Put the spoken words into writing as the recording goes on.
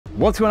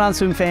What's going on,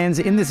 swim fans?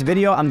 In this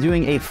video, I'm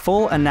doing a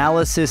full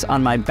analysis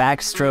on my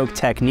backstroke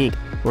technique.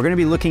 We're going to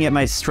be looking at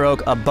my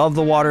stroke above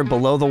the water,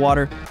 below the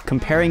water,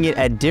 comparing it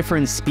at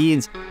different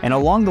speeds, and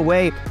along the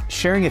way,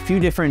 sharing a few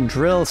different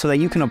drills so that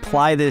you can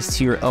apply this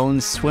to your own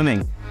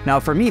swimming.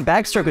 Now, for me,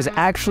 backstroke is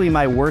actually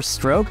my worst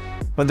stroke,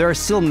 but there are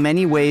still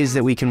many ways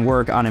that we can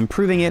work on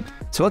improving it.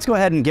 So let's go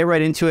ahead and get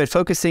right into it,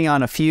 focusing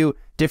on a few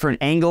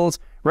different angles.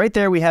 Right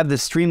there, we have the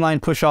streamline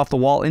push off the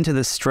wall into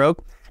the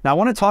stroke. Now, I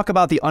want to talk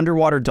about the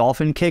underwater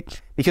dolphin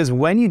kick, because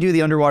when you do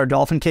the underwater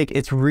dolphin kick,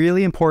 it's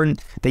really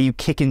important that you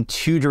kick in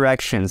two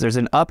directions. There's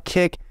an up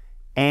kick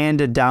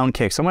and a down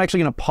kick. So I'm actually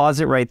going to pause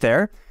it right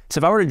there. So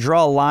if I were to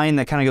draw a line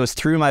that kind of goes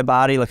through my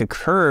body like a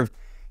curve,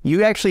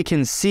 you actually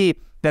can see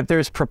that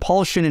there's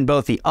propulsion in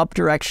both the up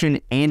direction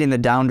and in the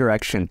down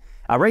direction.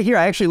 Right here,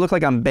 I actually look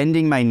like I'm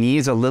bending my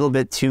knees a little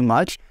bit too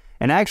much.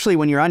 And actually,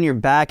 when you're on your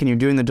back and you're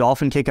doing the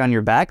dolphin kick on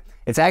your back,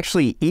 it's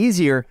actually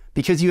easier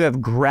because you have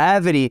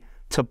gravity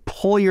to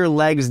pull your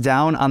legs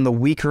down on the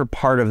weaker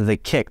part of the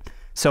kick.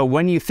 So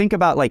when you think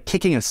about like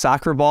kicking a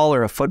soccer ball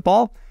or a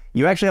football,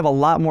 you actually have a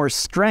lot more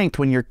strength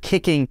when you're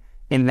kicking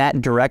in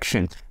that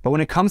direction. But when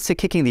it comes to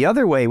kicking the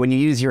other way, when you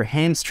use your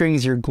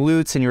hamstrings, your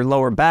glutes, and your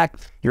lower back,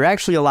 you're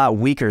actually a lot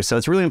weaker. So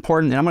it's really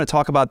important, and I'm going to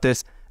talk about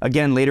this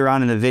again later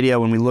on in the video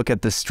when we look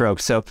at the stroke.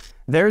 So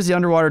there's the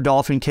underwater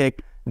dolphin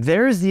kick.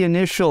 There's the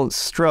initial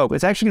stroke.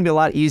 It's actually going to be a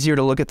lot easier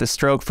to look at the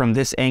stroke from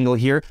this angle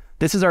here.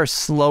 This is our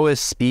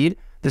slowest speed.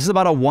 This is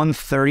about a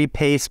 130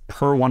 pace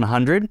per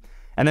 100.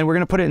 And then we're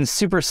going to put it in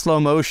super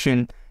slow motion.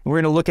 And we're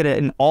going to look at it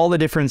in all the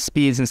different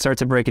speeds and start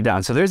to break it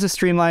down. So there's the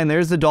streamline,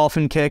 there's the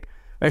dolphin kick.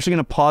 We're actually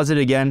going to pause it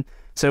again.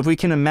 So if we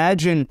can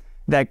imagine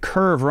that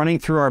curve running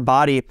through our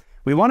body,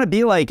 we want to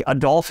be like a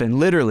dolphin,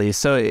 literally.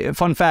 So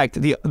fun fact,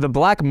 the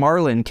black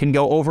marlin can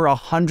go over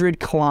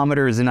 100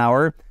 kilometers an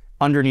hour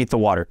underneath the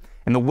water.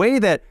 And the way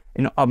that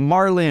a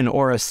marlin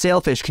or a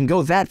sailfish can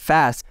go that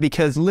fast,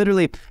 because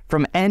literally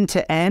from end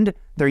to end,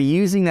 they're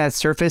using that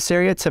surface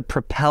area to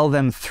propel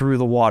them through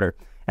the water.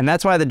 And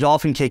that's why the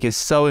dolphin kick is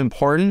so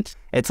important.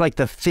 It's like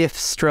the fifth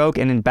stroke,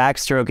 and in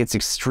backstroke, it's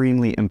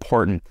extremely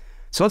important.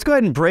 So let's go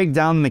ahead and break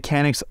down the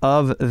mechanics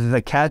of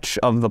the catch,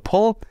 of the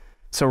pull.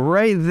 So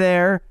right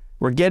there,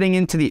 we're getting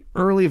into the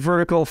early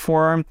vertical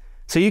forearm.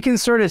 So you can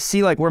sort of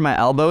see like where my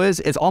elbow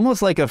is. It's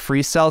almost like a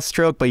freestyle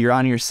stroke, but you're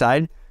on your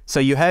side. So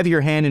you have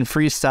your hand in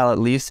freestyle at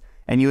least,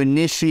 and you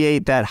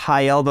initiate that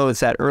high elbow. It's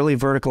that early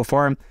vertical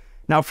forearm.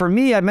 Now for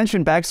me, I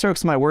mentioned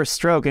backstroke's my worst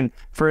stroke, and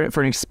for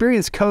an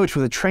experienced coach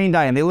with a trained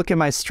eye and they look at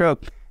my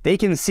stroke, they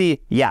can see,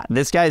 yeah,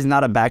 this guy's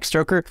not a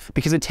backstroker,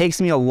 because it takes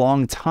me a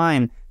long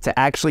time to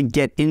actually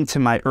get into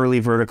my early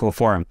vertical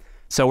forearm.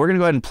 So we're gonna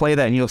go ahead and play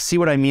that, and you'll see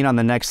what I mean on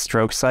the next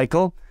stroke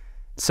cycle.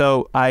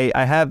 So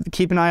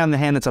keep an eye on the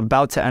hand that's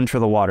about to enter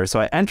the water.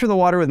 So I enter the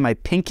water with my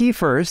pinky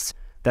first.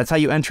 That's how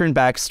you enter in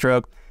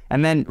backstroke.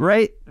 And then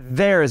right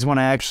there is when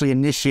I actually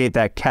initiate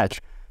that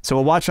catch. So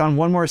we'll watch on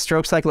one more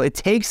stroke cycle. It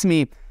takes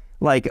me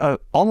like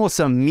almost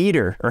a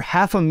meter or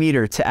half a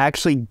meter to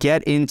actually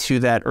get into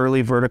that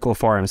early vertical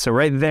forearm. So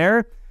right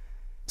there,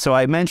 so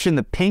I mentioned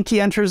the pinky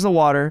enters the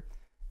water.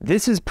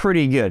 This is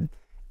pretty good.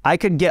 I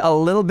could get a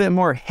little bit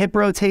more hip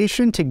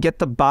rotation to get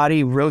the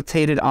body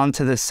rotated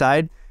onto the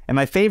side. And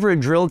my favorite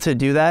drill to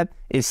do that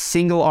is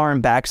single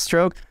arm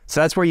backstroke.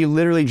 So that's where you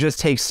literally just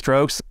take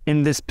strokes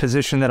in this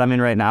position that I'm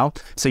in right now.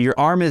 So your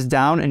arm is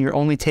down and you're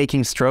only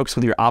taking strokes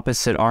with your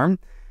opposite arm.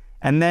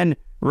 And then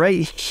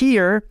right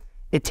here,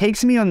 it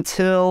takes me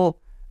until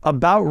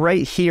about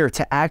right here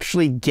to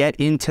actually get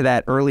into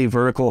that early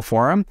vertical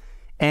forearm.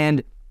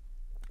 And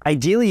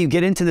ideally, you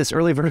get into this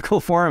early vertical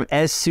forearm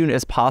as soon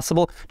as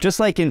possible. Just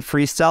like in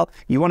freestyle,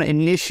 you want to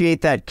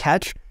initiate that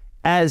catch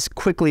as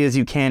quickly as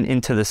you can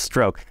into the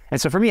stroke. And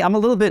so for me, I'm a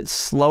little bit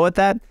slow at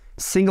that.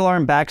 Single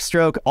arm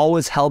backstroke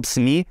always helps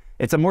me.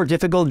 It's a more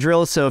difficult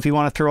drill, so if you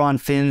want to throw on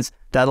fins,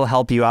 that'll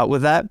help you out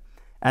with that.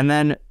 And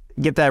then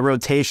get that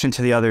rotation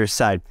to the other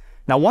side.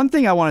 Now, one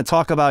thing I want to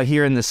talk about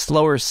here in the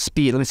slower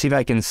speed, let me see if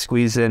I can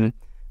squeeze in.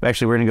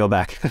 Actually, we're going to go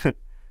back. We're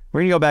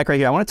going to go back right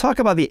here. I want to talk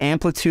about the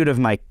amplitude of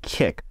my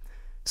kick.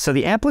 So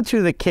the amplitude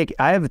of the kick,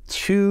 I have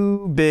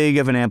too big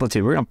of an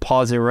amplitude. We're going to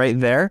pause it right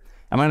there.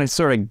 I'm going to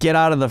sort of get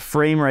out of the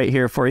frame right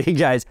here for you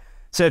guys.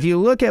 So if you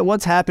look at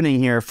what's happening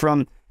here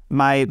from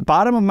my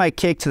bottom of my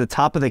kick to the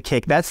top of the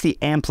kick, that's the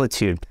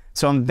amplitude.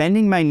 So I'm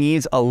bending my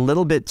knees a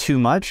little bit too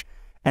much,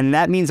 and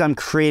that means I'm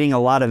creating a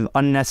lot of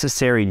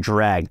unnecessary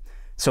drag.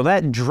 So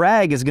that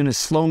drag is going to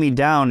slow me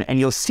down, and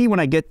you'll see when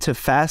I get to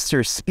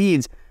faster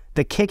speeds,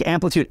 the kick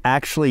amplitude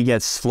actually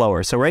gets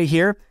slower. So right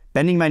here,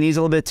 bending my knees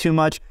a little bit too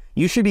much,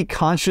 you should be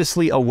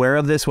consciously aware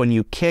of this when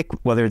you kick,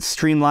 whether it's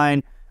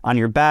streamline on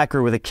your back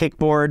or with a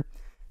kickboard.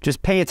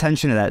 Just pay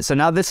attention to that. So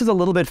now this is a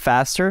little bit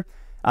faster.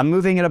 I'm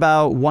moving at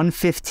about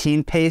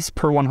 115 pace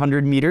per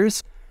 100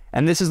 meters.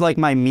 And this is like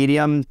my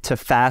medium to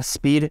fast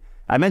speed.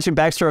 I mentioned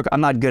backstroke, I'm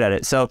not good at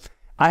it. So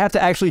I have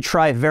to actually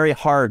try very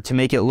hard to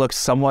make it look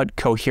somewhat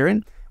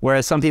coherent.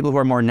 Whereas some people who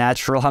are more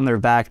natural on their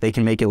back, they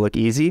can make it look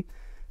easy.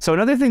 So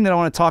another thing that I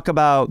want to talk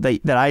about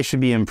that I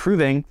should be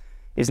improving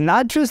is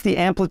not just the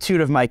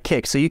amplitude of my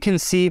kick. So you can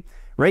see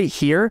right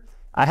here,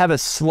 I have a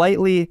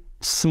slightly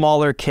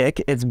smaller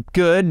kick. It's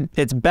good,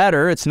 it's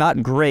better, it's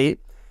not great,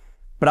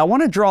 but I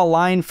want to draw a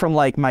line from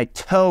like my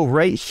toe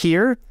right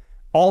here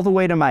all the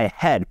way to my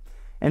head.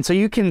 And so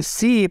you can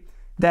see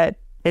that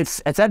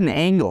it's at an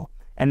angle,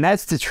 and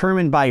that's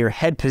determined by your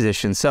head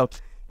position. So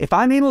if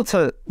I'm able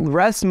to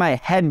rest my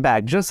head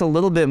back just a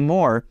little bit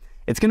more,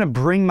 it's going to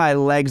bring my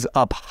legs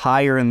up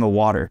higher in the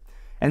water.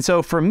 And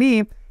so for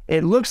me,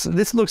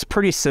 this looks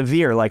pretty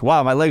severe. Like,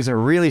 wow, my legs are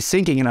really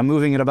sinking and I'm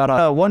moving at about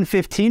a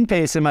 1:15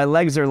 pace and my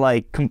legs are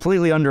like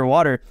completely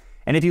underwater.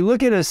 And if you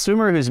look at a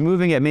swimmer who's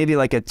moving at maybe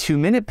like a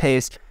 2-minute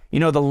pace, you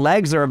know, the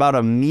legs are about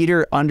a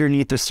meter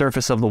underneath the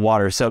surface of the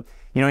water. So,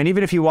 you know, and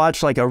even if you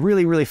watch like a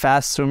really, really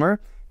fast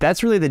swimmer,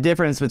 that's really the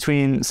difference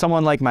between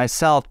someone like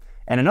myself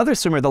and another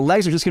swimmer. The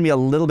legs are just gonna be a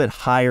little bit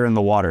higher in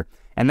the water.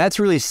 And that's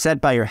really set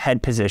by your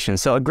head position.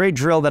 So a great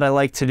drill that I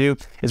like to do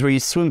is where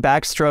you swim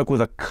backstroke with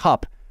a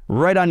cup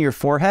right on your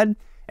forehead,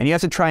 and you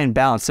have to try and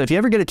balance. So if you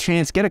ever get a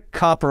chance, get a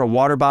cup or a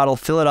water bottle,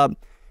 fill it up,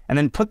 and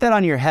then put that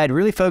on your head.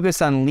 Really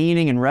focus on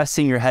leaning and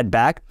resting your head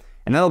back,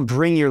 and that'll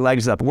bring your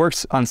legs up.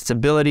 Works on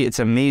stability. It's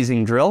an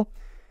amazing drill.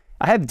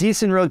 I have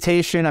decent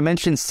rotation. I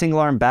mentioned single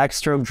arm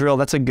backstroke drill.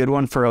 That's a good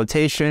one for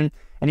rotation.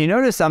 And you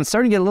notice I'm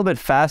starting to get a little bit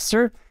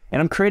faster,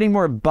 and I'm creating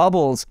more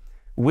bubbles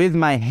with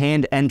my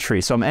hand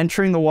entry. So I'm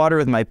entering the water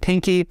with my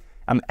pinky.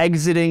 I'm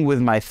exiting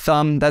with my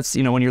thumb. That's,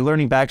 you know, when you're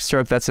learning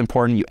backstroke, that's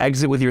important. You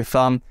exit with your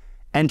thumb,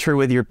 enter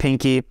with your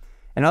pinky.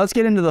 And now let's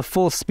get into the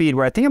full speed,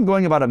 where I think I'm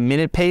going about a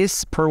minute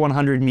pace per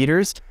 100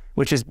 meters,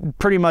 which is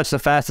pretty much the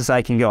fastest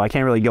I can go. I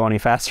can't really go any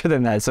faster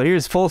than that. So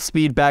here's full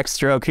speed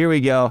backstroke. Here we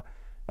go.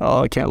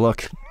 Oh, I can't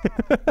look.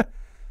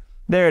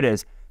 There it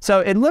is.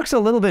 So it looks a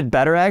little bit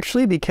better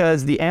actually,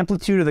 because the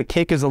amplitude of the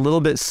kick is a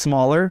little bit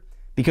smaller,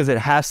 because it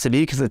has to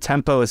be, because the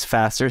tempo is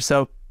faster.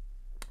 So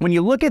when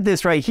you look at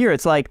this right here,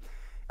 it's like,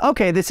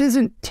 okay, this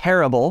isn't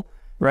terrible,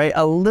 right?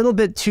 A little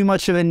bit too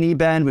much of a knee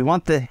bend. We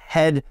want the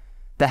head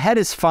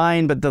is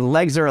fine, but the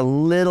legs are a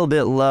little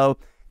bit low.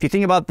 If you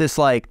think about this,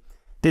 like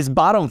this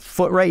bottom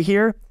foot right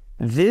here,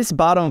 this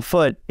bottom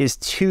foot is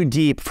too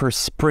deep for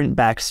sprint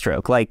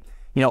backstroke. Like,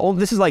 you know,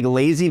 this is like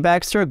lazy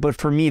backstroke, but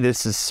for me,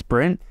 this is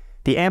sprint.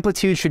 The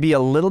amplitude should be a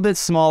little bit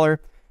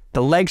smaller.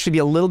 The legs should be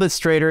a little bit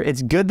straighter.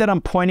 It's good that I'm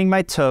pointing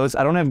my toes.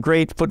 I don't have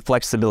great foot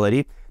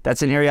flexibility.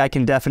 That's an area I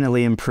can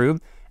definitely improve.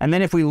 And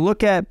then if we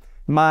look at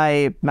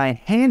my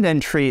hand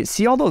entry,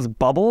 see all those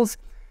bubbles?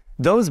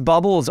 Those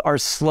bubbles are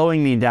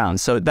slowing me down.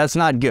 So that's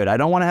not good. I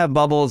don't want to have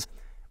bubbles.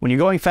 When you're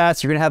going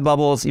fast, you're going to have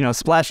bubbles, you know,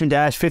 splash and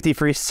dash, 50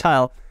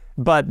 freestyle.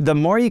 But the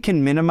more you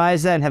can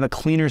minimize that and have a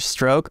cleaner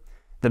stroke,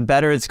 the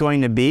better it's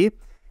going to be.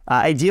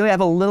 Ideally, I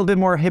have a little bit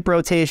more hip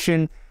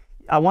rotation.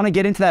 I want to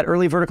get into that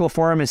early vertical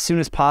forearm as soon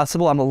as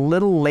possible. I'm a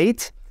little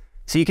late.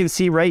 So you can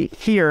see right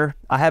here,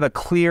 I have a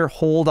clear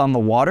hold on the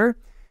water,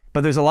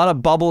 but there's a lot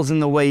of bubbles in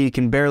the way. You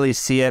can barely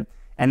see it.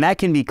 And that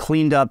can be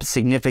cleaned up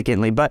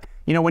significantly. But,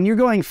 you know, when you're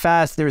going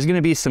fast, there's going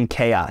to be some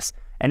chaos.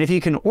 And if you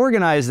can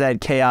organize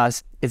that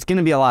chaos, it's going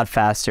to be a lot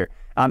faster.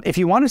 If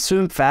you want to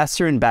swim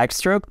faster in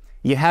backstroke,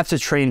 you have to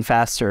train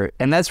faster.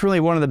 And that's really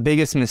one of the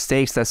biggest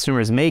mistakes that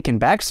swimmers make in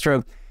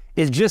backstroke,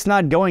 is just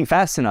not going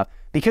fast enough.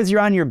 Because you're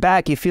on your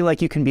back, you feel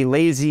like you can be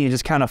lazy and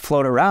just kind of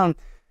float around.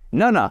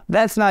 No,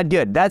 that's not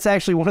good. That's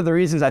actually one of the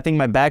reasons I think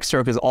my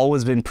backstroke has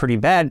always been pretty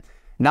bad.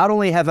 Not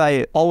only have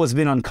I always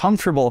been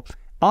uncomfortable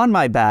on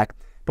my back,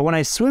 but when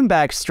I swim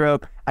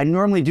backstroke, I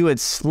normally do it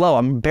slow.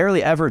 I'm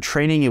barely ever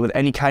training it with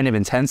any kind of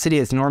intensity.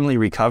 It's normally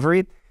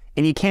recovery,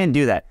 and you can't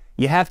do that.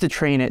 You have to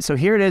train it. So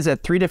here it is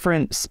at 3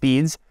 different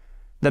speeds.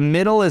 The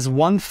middle is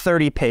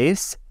 130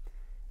 pace.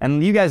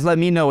 And you guys let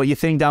me know what you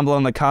think down below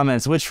in the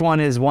comments. Which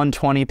one is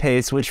 120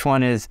 pace? Which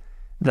one is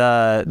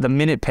the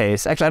minute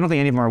pace? Actually, I don't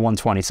think any of them are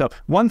 120. So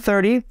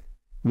 130,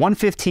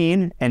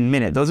 115, and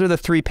minute. Those are the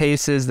 3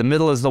 paces. The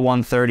middle is the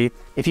 130.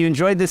 If you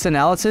enjoyed this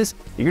analysis,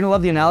 you're going to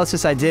love the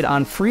analysis I did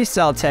on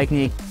freestyle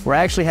technique, where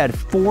I actually had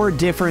 4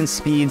 different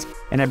speeds,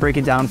 and I break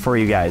it down for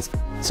you guys.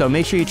 So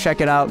make sure you check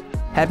it out.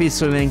 Happy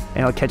swimming,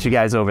 and I'll catch you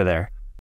guys over there.